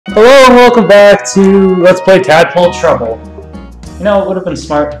Hello and welcome back to Let's Play Tadpole Treble. You know, it would have been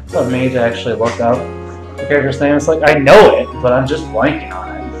smart of me to actually look up the character's name. It's like, I know it, but I'm just blanking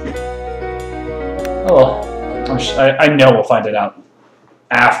on it. Oh, well, I know we'll find it out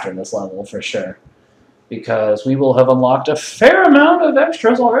after this level for sure. Because we will have unlocked a fair amount of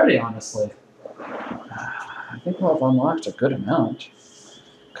extras already, honestly. I think we'll have unlocked a good amount.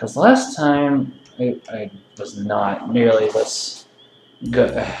 Because last time, I was not nearly this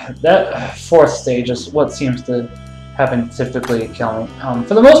good. That fourth stage is what seems to happen typically killing.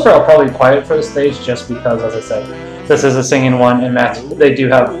 For the most part, I'll probably be quiet for the stage just because, as I said, this is a singing one, and Matthew,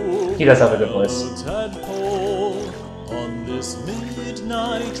 he does have a good voice. Tadpole on this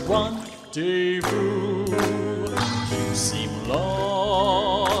midnight rendezvous. You seem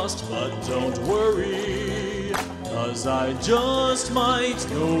lost, but don't worry, 'cause I just might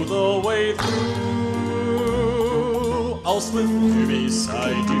know the way through. I'll swim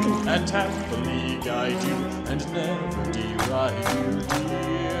beside you and happily guide you and never deride you,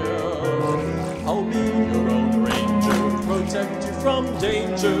 dear. I'll be your own ranger, protect you from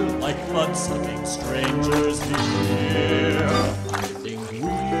danger like blood-sucking strangers here. I think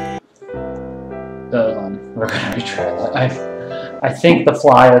we're gonna retry that. I think the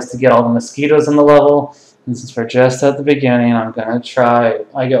fly is to get all the mosquitoes in the level, and since we're just at the beginning, I'm gonna try.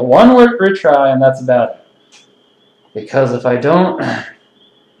 I get one retry, and that's about it. Because if I don't,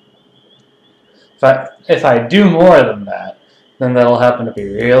 if I do more than that, then that'll happen to be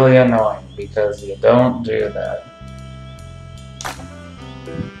really annoying because you don't do that.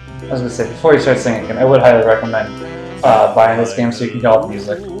 I was gonna say, before you start singing, I would highly recommend buying this game so you can get all the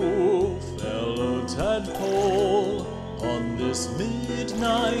music. Fellow Tadpole on this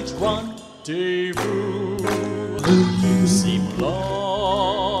midnight rendezvous. You seem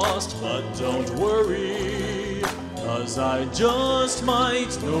lost, but don't worry, 'cause I just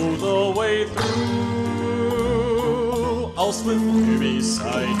might know the way through. I'll swim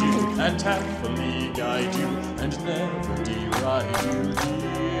beside you and happily guide you and never deride you,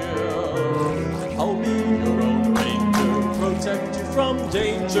 dear. I'll be your own ranger, protect you from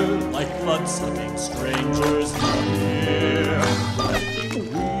danger like blood-sucking strangers here. I think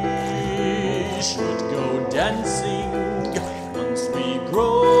we should go dancing once we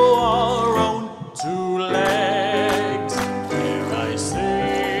grow our own two legs. Dare I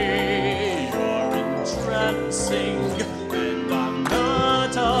say you're entrancing, and I'm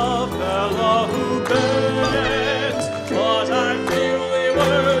not a fella who begs, but I feel we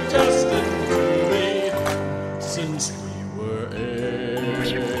were destined to be since we were eggs.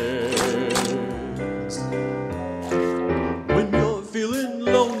 When you're feeling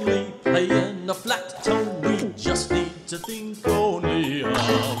lonely, playing a flat tone, we just need to think only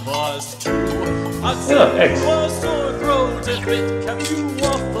of us two. I'd say you a sore throat if it kept you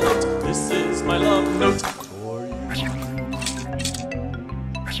afloat. This is my love note for you.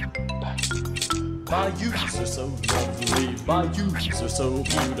 Bayous are so lovely, bayous are so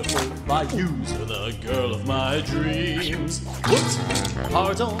beautiful, bayous are the girl of my dreams. Whoops,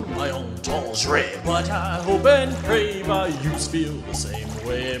 hard on my own tall shrub, but I hope and pray bayous feel the same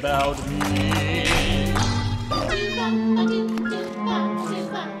way about me.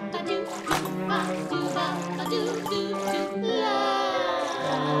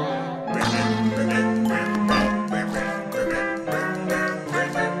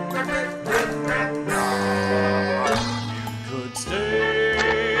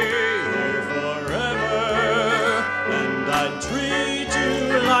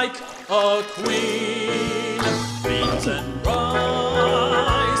 A queen, beans and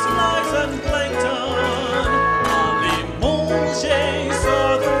rice, flies and plankton, Molly Molche,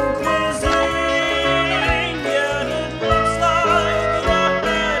 southern cuisine. Yet it looks like you're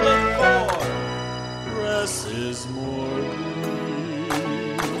headed for dresses more green.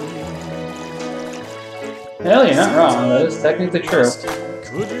 Hell, you're not wrong. That is technically true.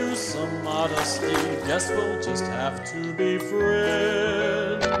 Could use some modesty. Guess we'll just have to be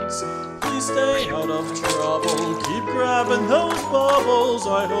friends. Please stay out of trouble. Keep grabbing those bubbles.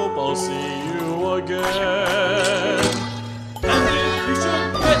 I hope I'll see you again. And if you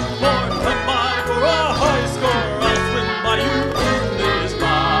should get bored, come by for a high score. I'll swim by you in this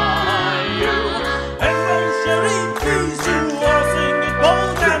bayou. And when Sherry frees you, I'll sing it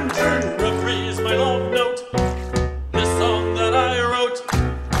bold and true. Reprise my love note, this song that I wrote.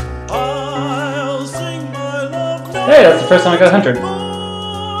 I'll sing my love note. Hey, that's the first time I got 100.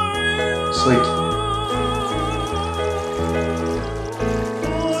 Sweet.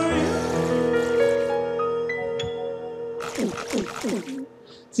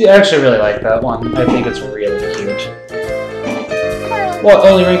 See, I actually really like that one. I think it's really cute. What,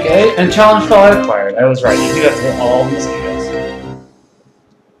 only rank 8? And challenge file acquired. I was right, you do have to hit all mosquitoes.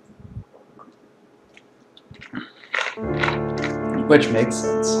 Which makes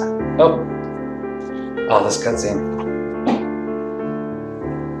sense. Oh. Oh, this cutscene.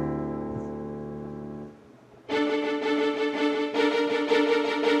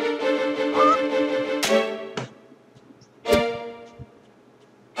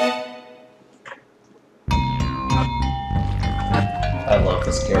 I love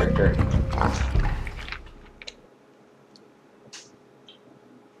this character.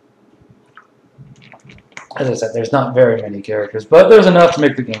 As I said, there's not very many characters, but there's enough to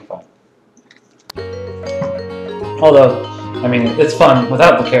make the game fun. Although, I mean, it's fun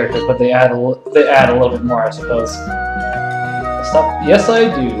without the characters, but they add a little bit more, I suppose. Stop. Yes, I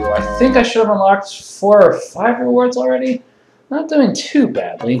do. I think I should have unlocked 4 or 5 rewards already. Not doing too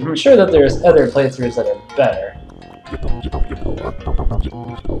badly. I'm sure that there's other playthroughs that are better.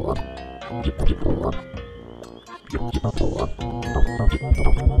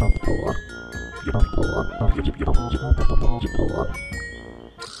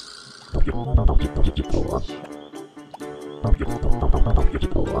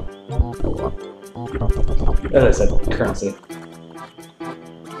 As I said, currency.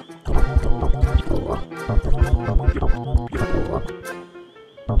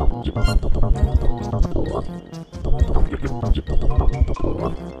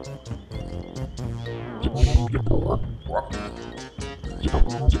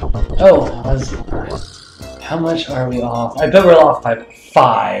 Oh, how much are we off? I bet we're off by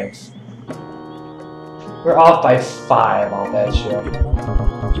 5. We're off by 5, I'll bet you.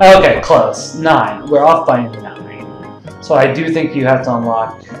 Okay, close. 9. We're off by 9. So I do think you have to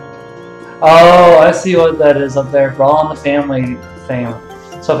unlock... Oh, I see what that is up there. Brawl in the Family theme.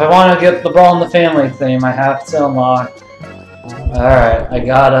 So if I want to get the Brawl in the Family theme, I have to unlock... Alright, I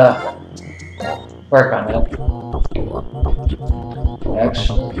gotta work on it.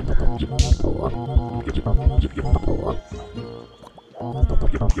 Actually...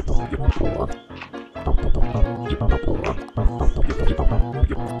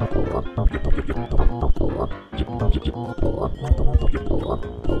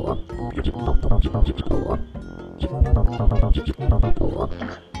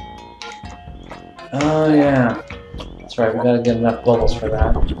 Oh yeah, that's right, we gotta get enough bubbles for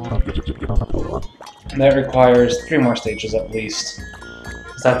that. And that requires 3 more stages at least.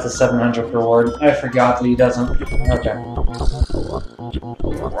 That's a 700 reward. I forgot that he doesn't. Okay.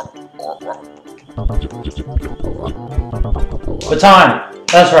 Baton!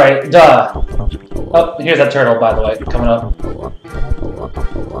 That's right, duh! Oh, here's that turtle, by the way, coming up.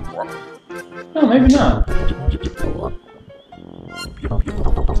 No, maybe not.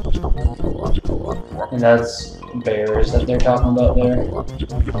 And that's bears that they're talking about there.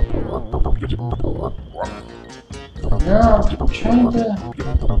 No, I'm trying to...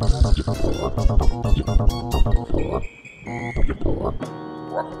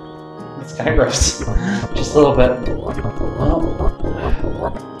 It's kind of gross. Just a little bit. Oh.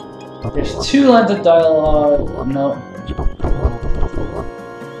 There's 2 lines of dialogue. No.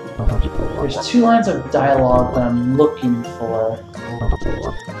 There's 2 lines of dialogue that I'm looking for.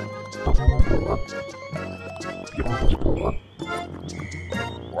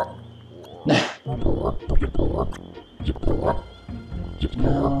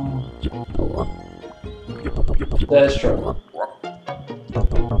 No. That's true.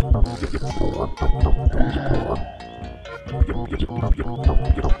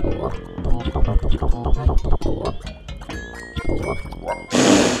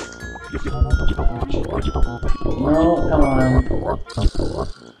 No, come on.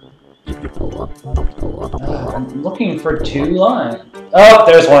 I'm looking for 2 lines. Oh,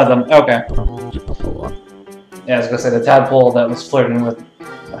 there's one of them. Okay. Yeah, I was gonna say the tadpole that was flirting with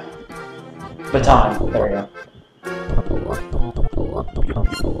Baton. There we go.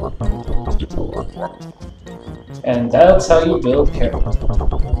 And that's how you build characters.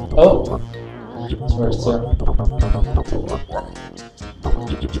 Oh! That's where it's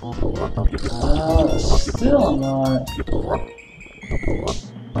still not...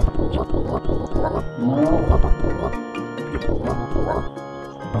 No.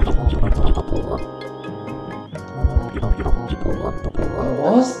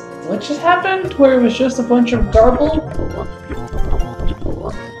 What just happened? Where it was just a bunch of garble?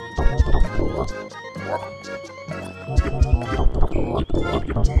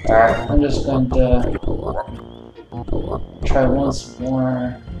 Alright, I'm just going to try once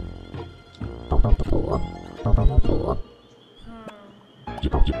more.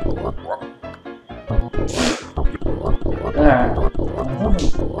 Alright.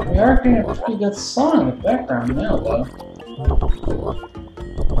 We are getting a pretty good song in the background now, though.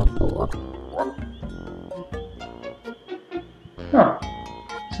 Huh.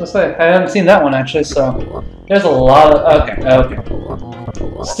 So say, I haven't seen that one actually, so there's a lot of okay.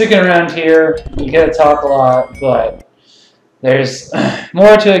 Sticking around here, you get to talk a lot, but there's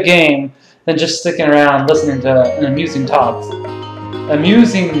more to a game than just sticking around listening to an amusing talk.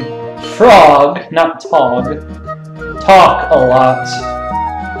 Amusing frog, not tog, talk a lot.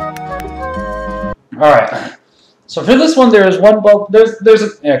 Alright. So for this one, there is one bubble.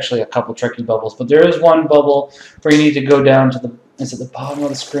 There's actually a couple tricky bubbles, but there is one bubble where you need to go down to the. Is it the bottom of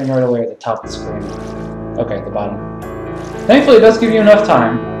the screen right away, or the top of the screen? Okay, the bottom. Thankfully, it does give you enough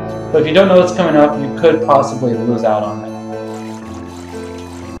time, but if you don't know what's coming up, you could possibly lose out on it.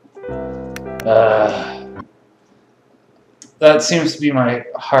 That seems to be my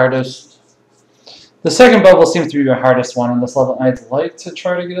hardest. The second bubble seems to be my hardest one in this level. I'd like to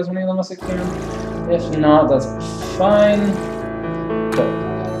try to get as many of them as I can. If not, that's fine. But,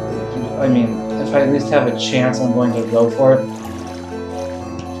 I mean, if I at least have a chance, I'm going to go for it.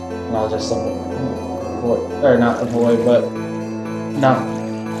 And I'll just avoid, or not avoid, but not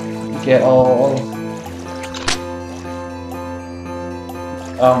get all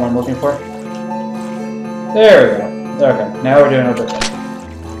what I'm looking for. There we go. Okay, now we're doing a bit better.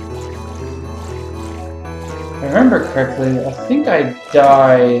 If I remember correctly, I think I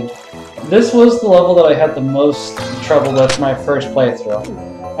died. This was the level that I had the most trouble with my first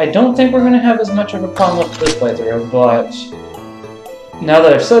playthrough. I don't think we're going to have as much of a problem with this playthrough, but now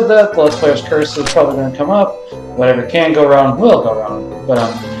that I've said that, the Let's Player's Curse is probably going to come up. Whatever can go wrong will go wrong. But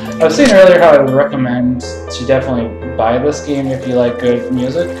I was saying earlier how I would recommend to definitely buy this game if you like good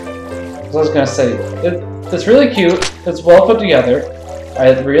music. So I was going to say, it's really cute, it's well put together.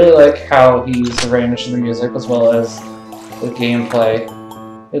 I really like how he's arranged the music as well as the gameplay.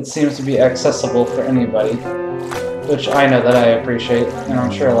 It seems to be accessible for anybody, which I know that I appreciate, and I'm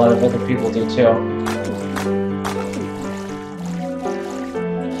sure a lot of other people do too.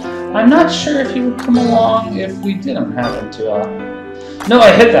 I'm not sure if he would come along if we didn't have him to, No,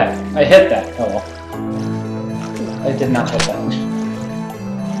 I hit that! I hit that! Oh well. I did not hit that.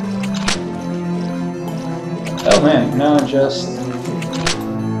 Oh man, now I'm just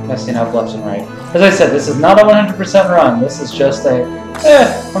messing up left and right. As I said, this is not a 100% run. This is just a,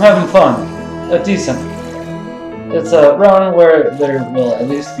 I'm having fun. A decent. It's a run where there will at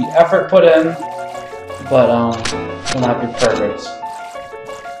least be effort put in, but will not be perfect.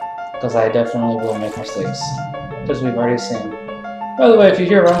 Because I definitely will make mistakes. Because we've already seen. By the way, if you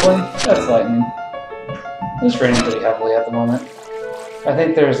hear rumbling, that's lightning. It's raining pretty heavily at the moment. I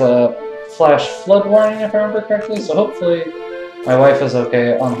think there's a flash flood warning if I remember correctly, so hopefully my wife is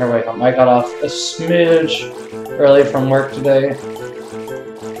okay on her way home. I got off a smidge early from work today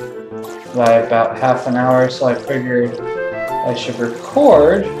by about half an hour, so I figured I should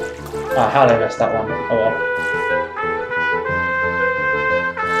record. How did I miss that one? Oh well.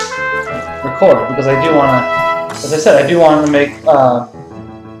 Record, because I do want to, as I said, I do want to make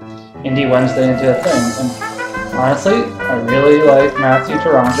Indie Wednesday into a thing. And honestly, I really like Matthew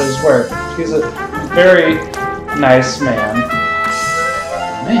Taranto's work. He's a very nice man.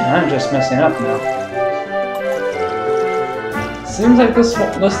 Man, I'm just messing up now. Seems like this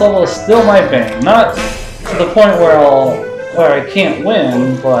level is still my bane. Not to the point where I can't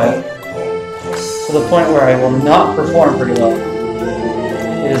win, but to the point where I will not perform pretty well.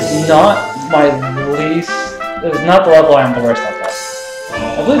 It is not my least. It is not the level I am the worst at that.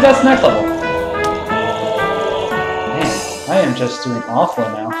 I believe that's the next level. Man, I am just doing awfully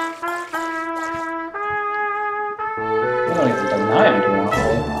now. I don't even deny I'm doing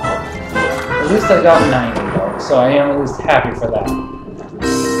awfully. At least I got 90 though, so I am at least happy for that.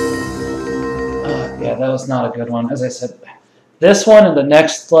 Yeah, that was not a good one. As I said, this one and the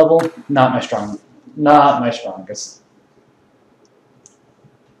next level, not my strongest.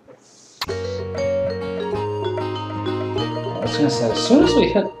 I was gonna say, as soon as we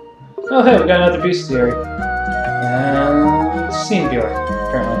hit... Oh hey, we got another bestiary. And... Scene viewer,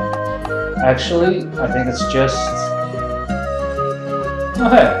 apparently. Actually, I think it's just... Oh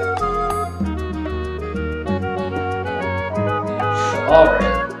hey. Alright.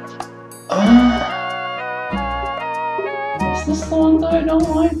 Is this the one that I don't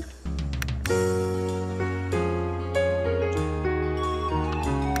like?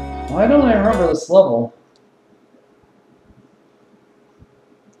 Why don't I remember this level?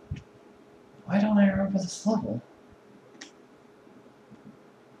 Why don't I remember this level?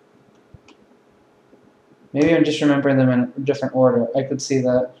 Maybe I'm just remembering them in a different order. I could see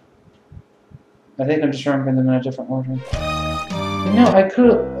that. I think I'm just remembering them in a different order. You know, I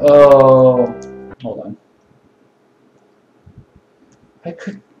could. Oh, hold on. I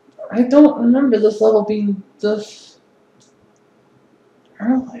don't remember this level being this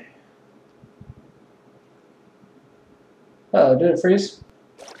early. Oh, did it freeze?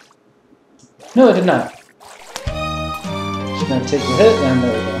 No, it did not. Just gonna take the hit, and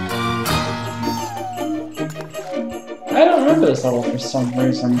there we go. I don't remember this level for some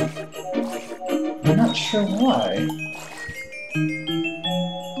reason. I'm not sure why.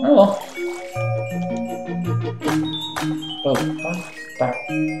 Oh well. Oh, back.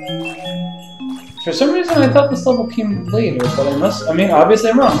 For some reason, I thought this level came later, but I mean, obviously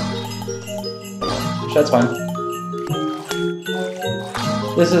I'm wrong. Which, that's fine.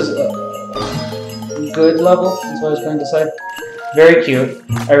 This is a good level, is what I was going to say. Very cute.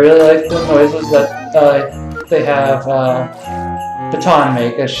 I really like the noises that they have Baton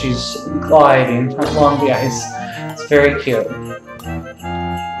make as she's gliding along the ice. It's very cute. I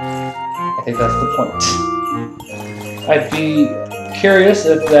think that's the point. I'd be curious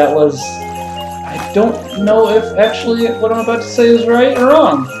if that was... I don't know if actually what I'm about to say is right or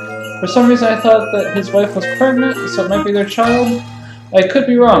wrong. For some reason I thought that his wife was pregnant, so it might be their child. I could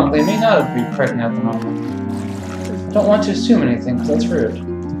be wrong. They may not be pregnant at the moment. I don't want to assume anything, because that's rude.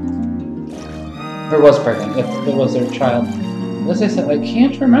 Or was pregnant, if it was their child. As I said, I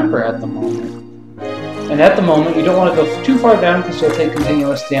can't remember at the moment. And at the moment, you don't want to go too far down, because you'll take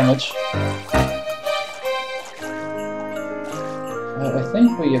continuous damage. I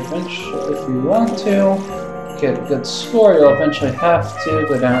think we eventually, if we want to get a good score, you'll eventually have to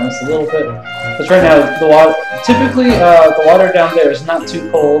go down just a little bit. Because right now, the water, typically the water down there is not too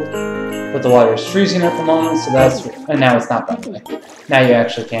cold, but the water is freezing at the moment, so that's, and now it's not, by the way. Now you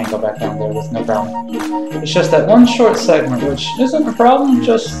actually can go back down there with no problem. It's just that one short segment, which isn't a problem,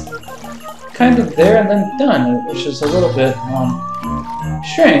 just kind of there and then done, which is a little bit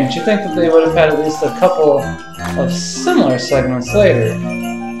strange. You'd think that they would have had at least a couple of similar segments later.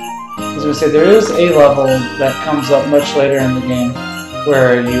 As we say, there is a level that comes up much later in the game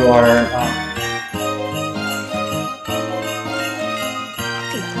where you are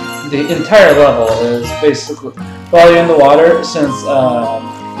the entire level is basically while you're in the water, since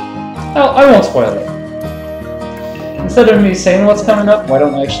I won't spoil it. Instead of me saying what's coming up, why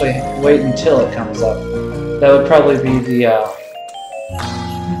don't I actually wait until it comes up? That would probably be the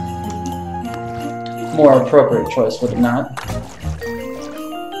more appropriate choice, would it not?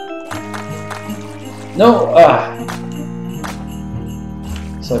 No!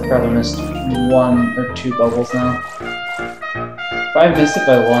 So I probably missed 1 or 2 bubbles now. If I miss it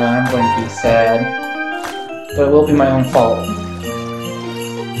by 1, I'm going to be sad. But it will be my own fault.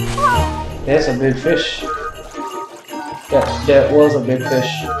 There's a big fish. That was a big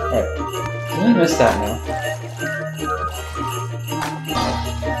fish. Alright. I'm gonna miss that now.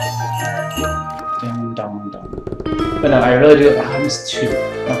 Dun, dun, dun. But no, I really do. I missed 2.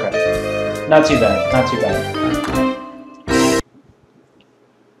 Okay. Not too bad. Not too bad.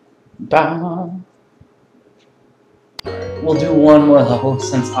 Bah. We'll do one more level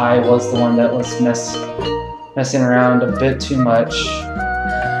since I was the one that was messing around a bit too much.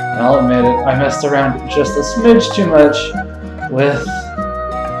 And I'll admit it, I messed around just a smidge too much with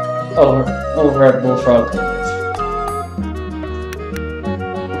over at Bullfrog.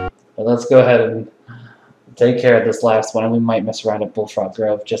 But let's go ahead and take care of this last one, and we might mess around at Bullfrog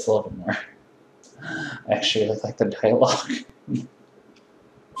Grove just a little bit more. I actually really like the dialogue.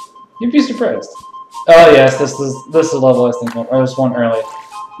 You'd be surprised. Oh yes, this is the level I was thinking of. I was one early.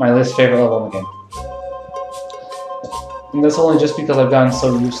 My least favorite level in the game. And that's only just because I've gotten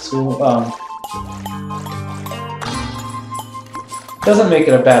so used to doesn't make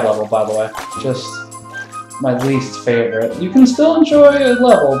it a bad level, by the way. Just my least favorite. You can still enjoy a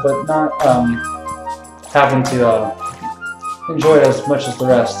level, but not having to enjoy it as much as the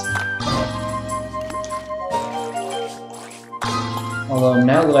rest. Although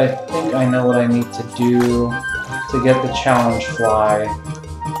now that I think I know what I need to do to get the challenge fly,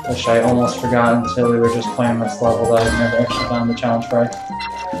 which I almost forgot until we were just playing this level that I've never actually found the challenge fly.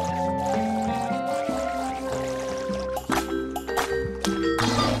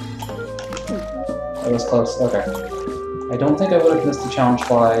 That was close. Okay. I don't think I would have missed the challenge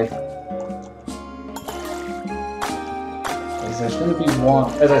fly. Because there's going to be one...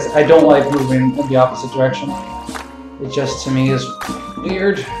 As I said, I don't like moving in the opposite direction. It just, to me, is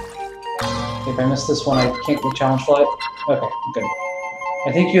weird. If I miss this one, I can't get challenge fly. Okay, good.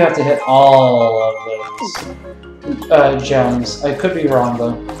 I think you have to hit all of those gems. I could be wrong,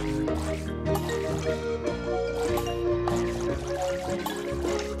 though.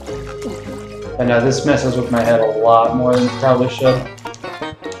 I know this messes with my head a lot more than it probably should.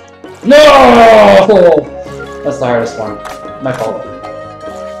 No! That's the hardest one. My fault.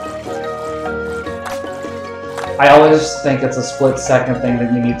 I always think it's a split-second thing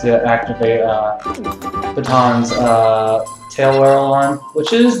that you need to activate Baton's tail whirl on,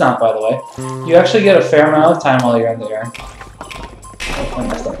 which it is not, by the way. You actually get a fair amount of time while you're in the air. Oh, I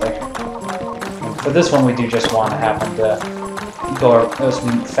messed up there. For this one, we do just want to happen to go as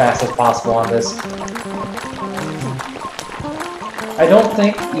fast as possible on this. I don't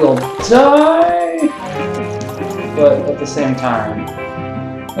think you'll die, but at the same time,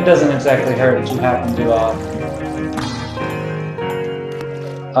 it doesn't exactly hurt if you happen to,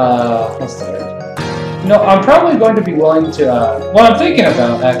 what's the word? No, I'm probably going to be willing to, what I'm thinking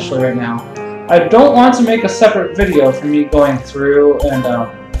about, actually, right now, I don't want to make a separate video for me going through and,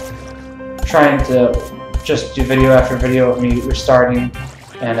 trying to just do video after video of me restarting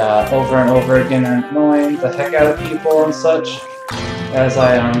and, over and over again and annoying the heck out of people and such, as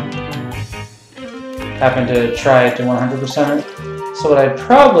I, happen to try to 100% it. So what I'd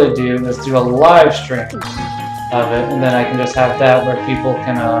probably do is do a live stream of it, and then I can just have that where people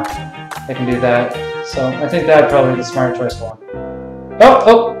can, they can do that. So I think that'd probably be the smart choice for one.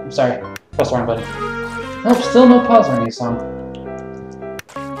 Oh, I'm sorry. Press the wrong button. Nope, still no pause on any song.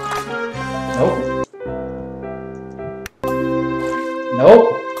 Nope. Nope.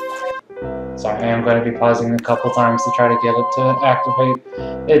 Sorry, I am going to be pausing a couple times to try to get it to activate.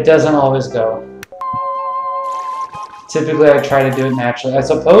 It doesn't always go. Typically, I try to do it naturally. I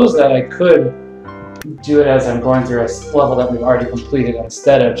suppose that I could do it as I'm going through a level that we've already completed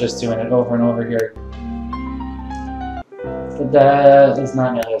instead of just doing it over and over here. But that is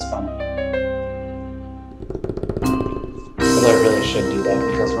not nearly as fun. But I really should do that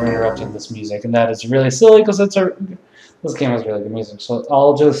because we're interrupting this music, and that is really silly because this game has really good music. So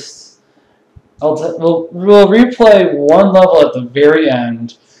we'll replay one level at the very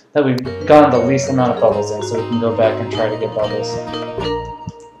end that we've gotten the least amount of bubbles in, so we can go back and try to get bubbles.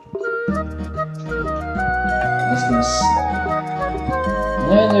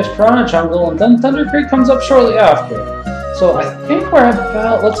 And then there's Piranha Jungle, and then Thunder Creek comes up shortly after. So I think we're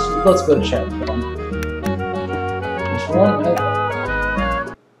about. Let's go check them. Which one?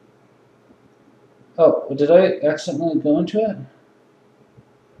 Oh, did I accidentally go into it?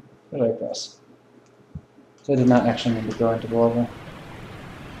 What did I press? So I did not actually need to go into the level.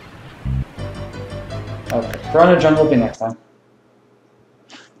 Okay, Piranha Jungle will be next time.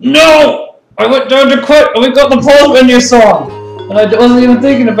 No! I went down to quit and we got the pause menu song! And I wasn't even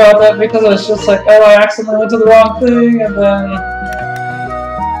thinking about that because I was just like, oh, I accidentally went to the wrong thing, and then...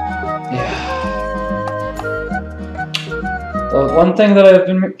 Yeah. The one thing that I've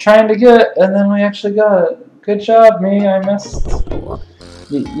been trying to get, and then we actually got it. Good job, me, I missed.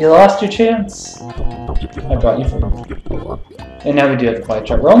 You lost your chance. I brought you from. And now we do have the flight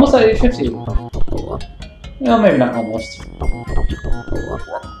chart. We're almost at 850. No, maybe not almost.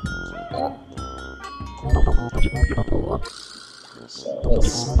 So let's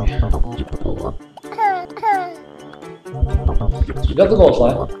see. We got the gold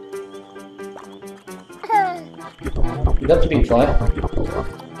fly. We got the bean fly.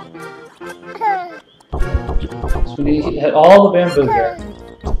 So we need to hit all the bamboo here.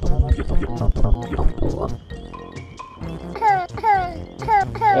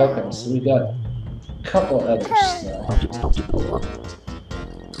 Okay, so we got a couple others still.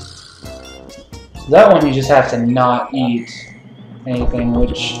 So that one you just have to not eat anything,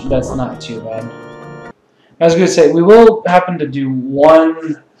 which that's not too bad. I was going to say, we will happen to do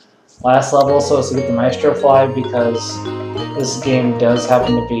one last level so as to get the Maestro Fly, because this game does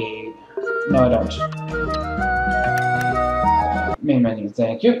happen to be... No, I don't. Main menu,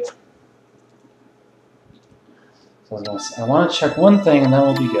 thank you. So I want to check one thing and then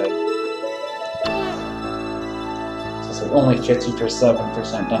we'll be good. So it's only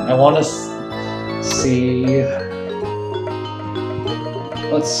 57% done. I want to see...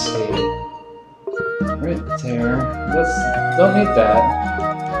 Let's see. Right there. Don't need that.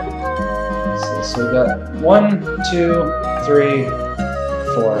 So we got 1, 2, 3,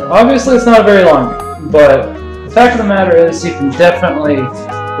 4. Obviously it's not very long, but the fact of the matter is you can definitely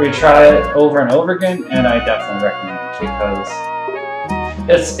retry it over and over again, and I definitely recommend it because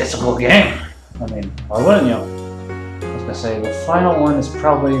it's a cool game. I mean, why wouldn't you? I was gonna say the final one is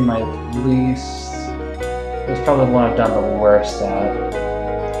probably my least. It's probably the one I've done the worst at.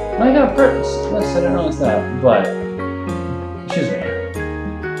 I got Brits. Yes, I didn't notice that, but excuse me.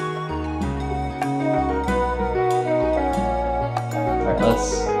 Alright, let's.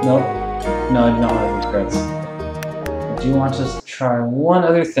 Nope. No, I don't want to do crits. I do want to try one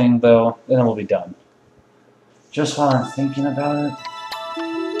other thing, though, and then we'll be done. Just while I'm thinking about it.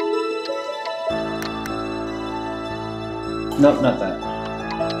 Nope, not that.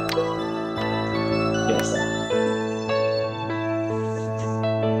 Yes, that.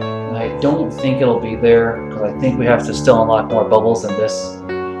 I don't think it'll be there, because I think we have to still unlock more bubbles in this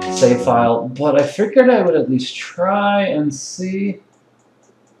save file, but I figured I would at least try and see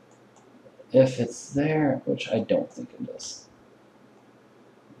if it's there, which I don't think it is.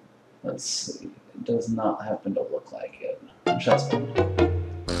 Let's see. It does not happen to look like it, which that's fine.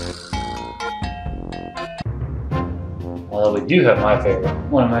 Although we do have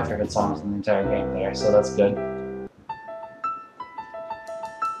one of my favorite songs in the entire game there, so that's good.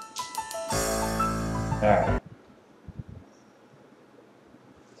 Alright.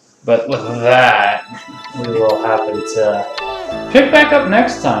 But with that, we will happen to pick back up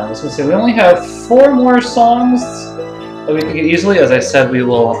next time. I was going to say, we only have 4 more songs that we can get easily. As I said, we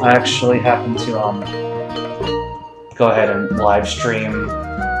will actually happen to go ahead and live stream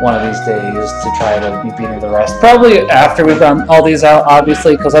one of these days to try to be beating the rest. Probably after we've done all these out,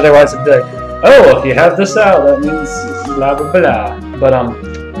 obviously, because otherwise it'd be like, oh, if you have this out, that means blah, blah, blah. But,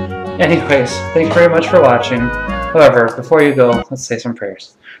 anyways, thank you very much for watching. However, before you go, let's say some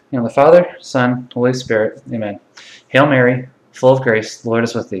prayers. In the name of the Father, Son, Holy Spirit, Amen. Hail Mary, full of grace, the Lord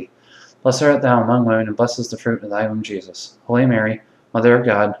is with thee. Blessed art thou among women, and blessed is the fruit of thy womb, Jesus. Holy Mary, Mother of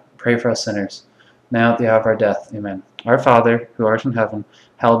God, pray for us sinners, now at the hour of our death. Amen. Our Father, who art in heaven,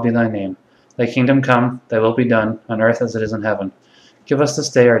 hallowed be thy name. Thy kingdom come, thy will be done, on earth as it is in heaven. Give us this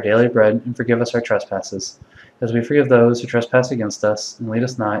day our daily bread, and forgive us our trespasses, as we forgive those who trespass against us, and lead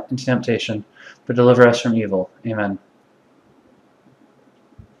us not into temptation, but deliver us from evil. Amen.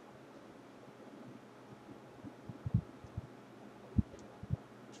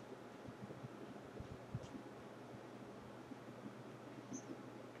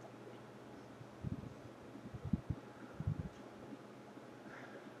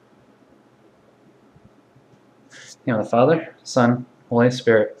 In the name of the Father, Son, Holy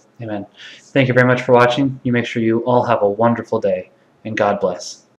Spirit. Amen. Thank you very much for watching. You make sure you all have a wonderful day, and God bless.